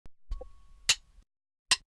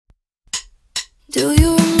Do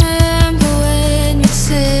you remember when we'd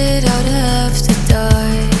sit out after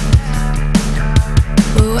dark?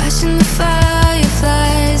 We're watching the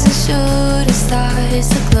fireflies and shooting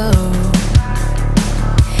stars aglow.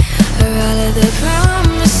 Are all of the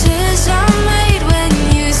promises I made when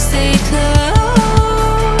you stayed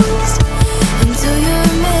close? And do you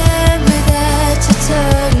remember that you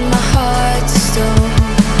turned my heart to stone?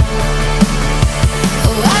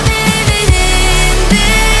 Oh, I've been living in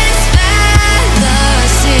this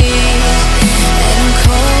fallacy, and I'm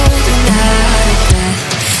cold and out of breath.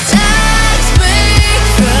 Let's break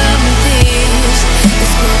from thieves.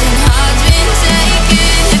 This golden heart's been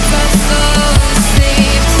taken. If I fall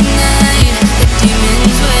asleep tonight, the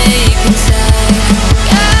demons wake inside.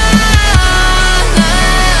 Gonna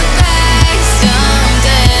look back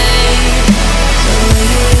someday, will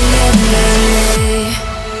you remember me?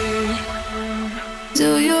 Do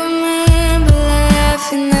you remember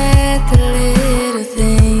laughing